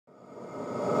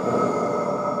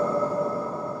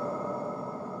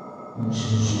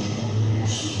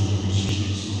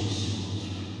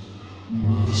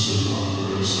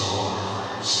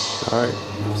Alright,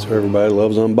 so everybody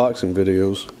loves unboxing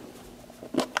videos.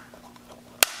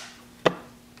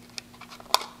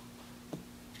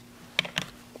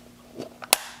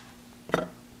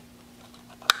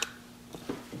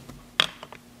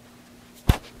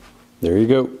 There you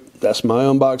go. That's my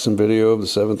unboxing video of the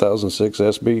 7006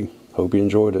 SB. Hope you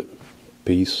enjoyed it.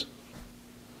 Peace.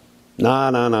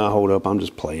 Nah, hold up. I'm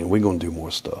just playing. We're gonna do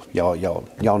more stuff. Y'all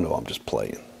know I'm just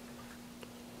playing.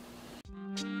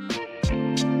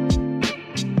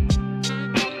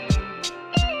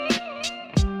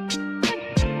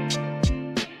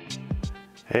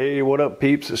 Hey, what up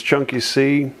peeps? It's Chunky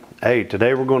C. Hey,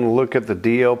 today we're going to look at the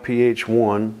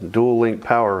DLPH-1 dual link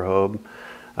power hub.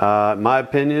 In my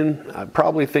opinion, I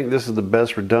probably think this is the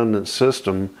best redundant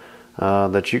system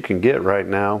that you can get right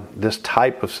now, this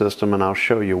type of system, and I'll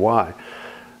show you why.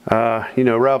 You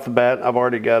know, right off the bat, I've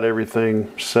already got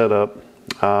everything set up.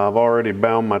 I've already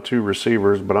bound my two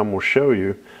receivers, but I'm going to show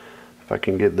you if I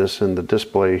can get this in the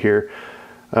display here.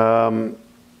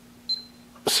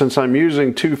 Since I'm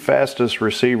using two fastest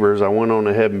receivers, I went on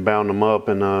ahead and bound them up,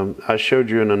 and I showed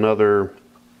you in another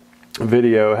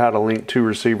video how to link two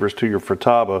receivers to your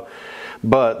Futaba,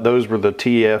 but those were the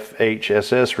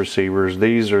TFHSS receivers.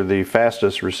 These are the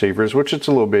fastest receivers, which it's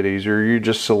a little bit easier. You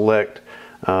just select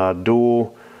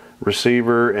dual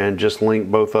receiver and just link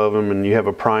both of them, and you have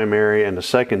a primary and a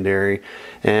secondary.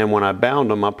 And when I bound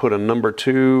them, I put a number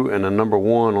 2 and a number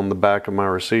 1 on the back of my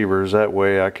receivers. That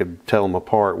way I could tell them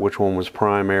apart which one was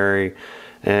primary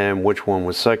and which one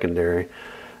was secondary.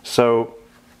 So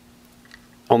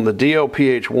on the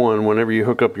DLPH-1, whenever you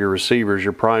hook up your receivers,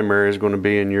 your primary is going to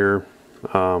be in your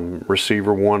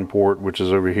receiver 1 port, which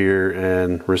is over here,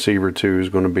 and receiver 2 is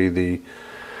going to be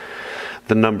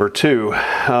the number 2.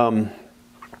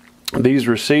 These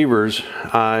receivers,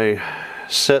 I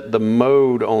set the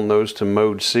mode on those to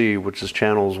mode C, which is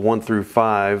channels 1 through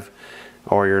 5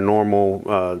 are your normal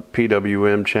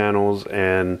PWM channels,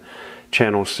 and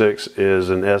channel 6 is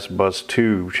an S-Bus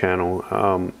 2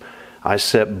 channel. I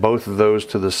set both of those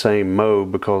to the same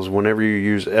mode because whenever you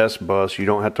use S-Bus, you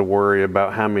don't have to worry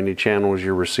about how many channels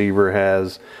your receiver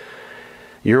has.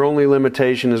 Your only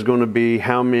limitation is going to be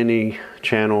how many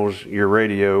channels your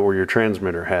radio or your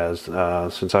transmitter has.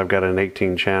 Since I've got an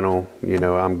 18 channel, you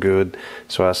know, I'm good.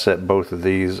 So I set both of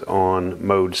these on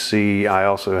mode C. I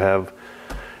also have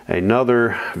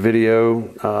another video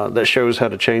that shows how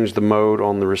to change the mode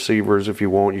on the receivers. If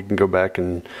you want, you can go back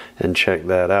and check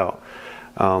that out.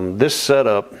 This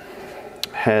setup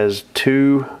has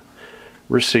two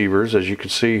receivers, as you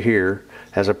can see here,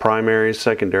 has a primary and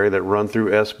secondary that run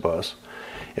through S-Bus.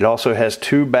 It also has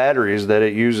two batteries that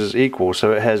it uses equal,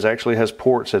 so it actually has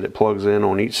ports that it plugs in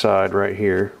on each side right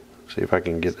here. See if I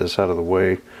can get this out of the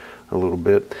way a little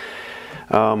bit.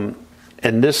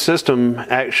 And this system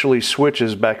actually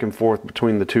switches back and forth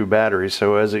between the two batteries.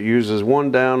 So as it uses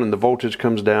one down and the voltage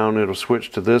comes down, it'll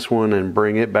switch to this one and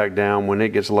bring it back down. When it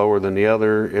gets lower than the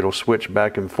other, it'll switch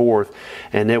back and forth,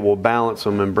 and it will balance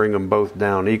them and bring them both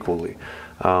down equally.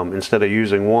 Instead of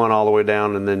using one all the way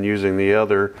down and then using the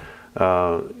other,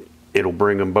 it'll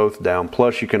bring them both down.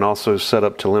 Plus you can also set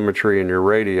up telemetry in your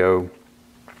radio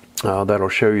that'll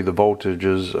show you the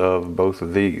voltages of both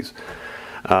of these.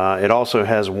 It also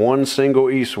has one single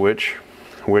E-switch,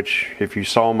 which if you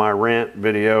saw my rant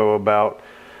video about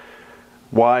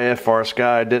why FR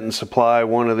Sky didn't supply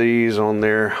one of these on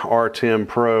their R10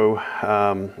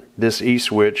 Pro, this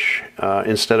E-switch,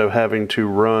 instead of having to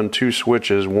run two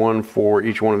switches, one for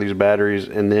each one of these batteries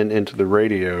and then into the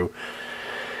radio,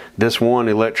 this one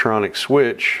electronic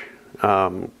switch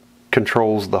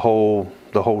controls the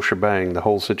whole shebang, the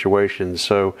whole situation.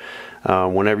 So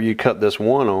whenever you cut this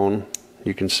one on,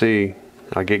 you can see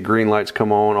I get green lights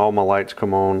come on, all my lights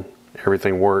come on,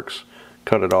 everything works.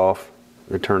 Cut it off,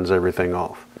 it turns everything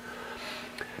off.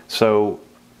 So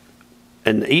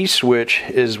an E-switch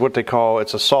is what they call,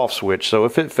 it's a soft switch. So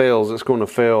if it fails, it's going to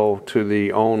fail to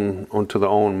the onto the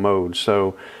on mode.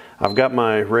 So I've got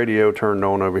my radio turned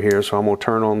on over here, so I'm going to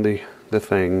turn on the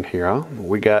thing here.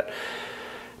 We got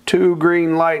two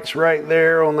green lights right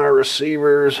there on our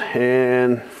receivers,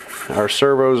 and our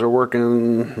servos are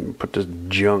working. Put this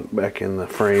junk back in the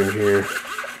frame here.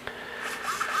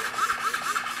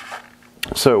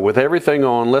 So with everything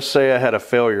on, let's say I had a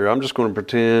failure. I'm just going to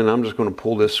pretend I'm just going to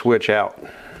pull this switch out.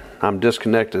 I'm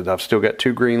disconnected. I've still got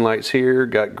two green lights here,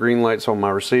 got green lights on my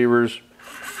receivers.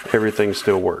 Everything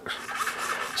still works.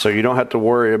 So you don't have to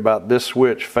worry about this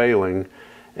switch failing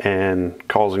and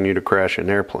causing you to crash an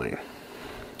airplane.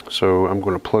 So I'm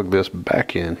going to plug this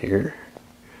back in here.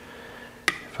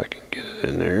 if I can get it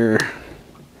in there.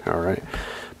 All right,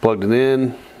 plugged it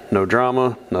in, no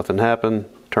drama, nothing happened.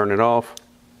 Turn it off,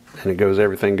 and it goes.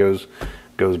 Everything goes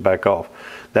back off.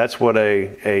 That's what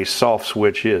a soft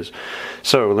switch is.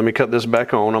 So let me cut this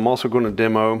back on. I'm also going to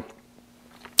demo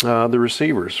the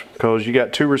receivers, because you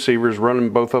got two receivers running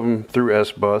both of them through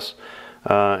S-Bus.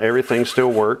 Everything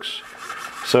still works.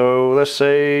 So let's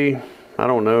say, I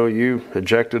don't know, you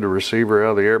ejected a receiver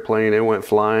out of the airplane, it went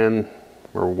flying,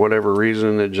 or whatever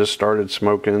reason it just started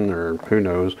smoking, or who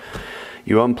knows.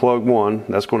 You unplug one,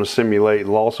 that's going to simulate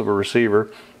loss of a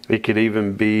receiver. It could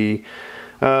even be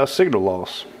signal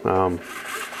loss, or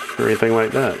anything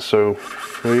like that. So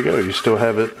there you go, you still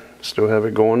have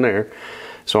it going there.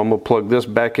 So I'm going to plug this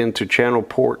back into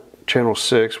channel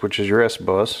 6, which is your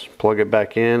S-Bus. Plug it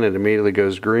back in, it immediately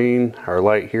goes green. Our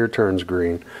light here turns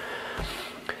green.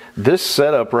 This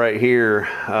setup right here,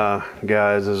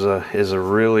 guys, is a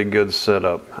really good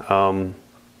setup.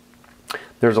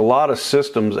 There's a lot of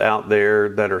systems out there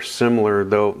that are similar.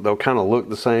 They'll kind of look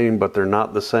the same, but they're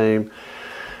not the same.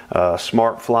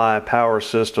 SmartFly power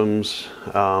systems,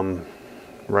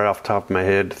 right off the top of my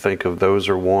head, think of those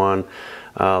are one.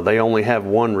 They only have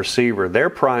one receiver. Their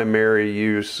primary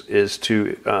use is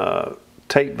to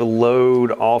take the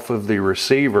load off of the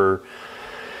receiver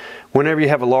whenever you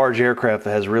have a large aircraft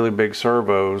that has really big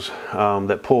servos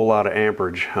that pull a lot of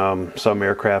amperage. Some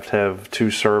aircraft have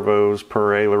 2 servos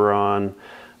per aileron,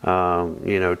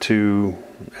 2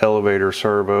 elevator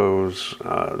servos.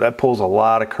 That pulls a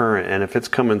lot of current, and if it's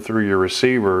coming through your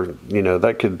receiver,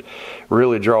 that could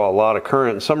really draw a lot of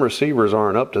current. And some receivers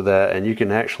aren't up to that, and you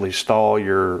can actually stall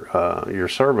your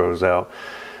servos out.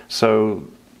 So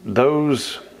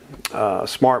those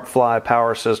SmartFly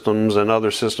power systems and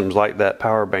other systems like that,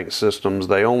 power bank systems,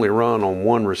 they only run on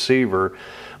one receiver,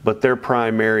 but their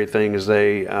primary thing is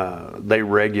they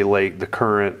regulate the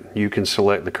current. You can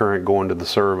select the current going to the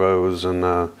servos,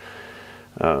 and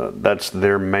that's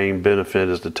their main benefit,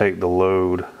 is to take the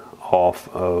load off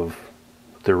of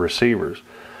the receivers.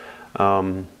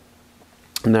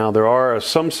 Now there are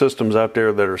some systems out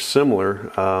there that are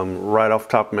similar. Right off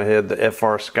the top of my head, the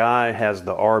FR Sky has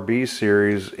the RB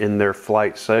series in their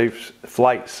flight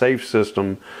safe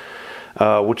system,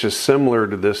 which is similar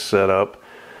to this setup.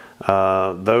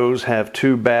 Those have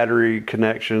 2 battery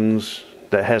connections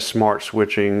that has smart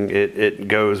switching. It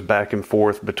goes back and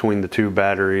forth between the 2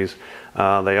 batteries.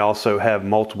 They also have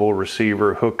multiple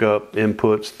receiver hookup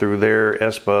inputs through their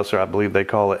S-Bus, or I believe they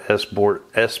call it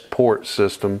S-Port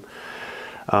system.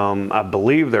 I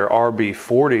believe their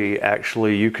RB40,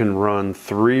 actually you can run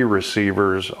 3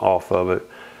 receivers off of it.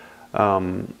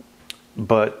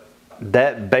 But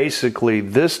that basically,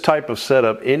 this type of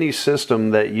setup, any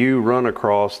system that you run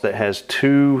across that has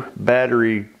 2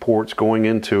 battery ports going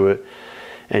into it,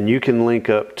 and you can link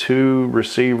up 2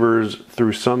 receivers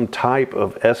through some type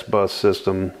of S-Bus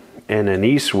system and an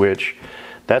E-switch,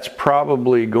 that's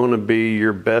probably going to be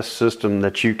your best system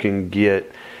that you can get.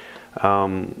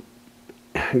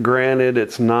 Granted,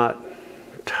 it's not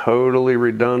totally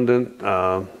redundant,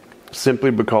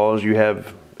 simply because you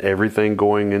have everything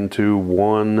going into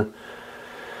one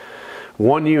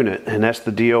unit, and that's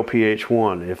the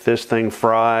DLPH-1. If this thing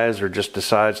fries or just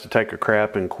decides to take a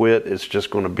crap and quit, it's just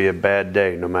going to be a bad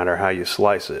day no matter how you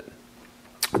slice it.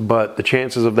 But the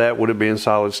chances of that, would it be in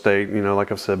solid state,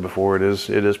 like I've said before, it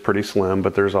is pretty slim,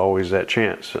 but there's always that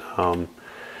chance.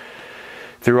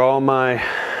 Through all my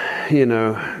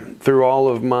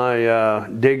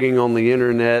digging on the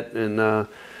internet and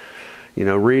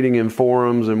reading in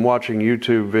forums and watching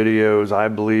YouTube videos, I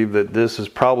believe that this is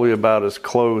probably about as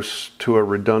close to a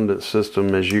redundant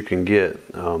system as you can get.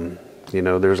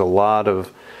 There's a lot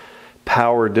of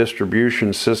power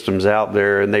distribution systems out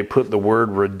there, and they put the word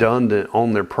redundant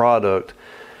on their product,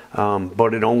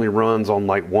 but it only runs on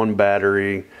like 1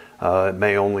 battery. It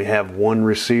may only have 1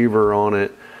 receiver on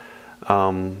it.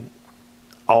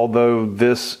 Although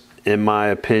this, in my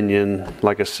opinion,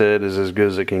 like I said, is as good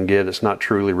as it can get. It's not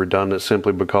truly redundant,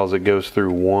 simply because it goes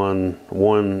through one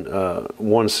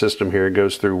system here. It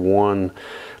goes through 1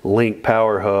 link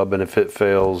power hub, and if it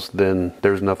fails, then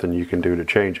there's nothing you can do to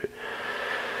change it.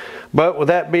 But with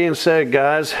that being said,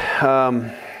 guys,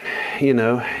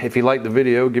 if you like the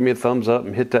video, give me a thumbs up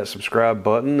and hit that subscribe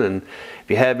button. And if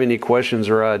you have any questions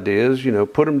or ideas,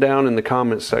 put them down in the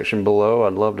comments section below.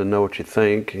 I'd love to know what you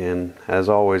think. And as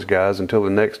always, guys, until the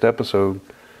next episode,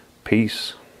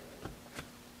 peace.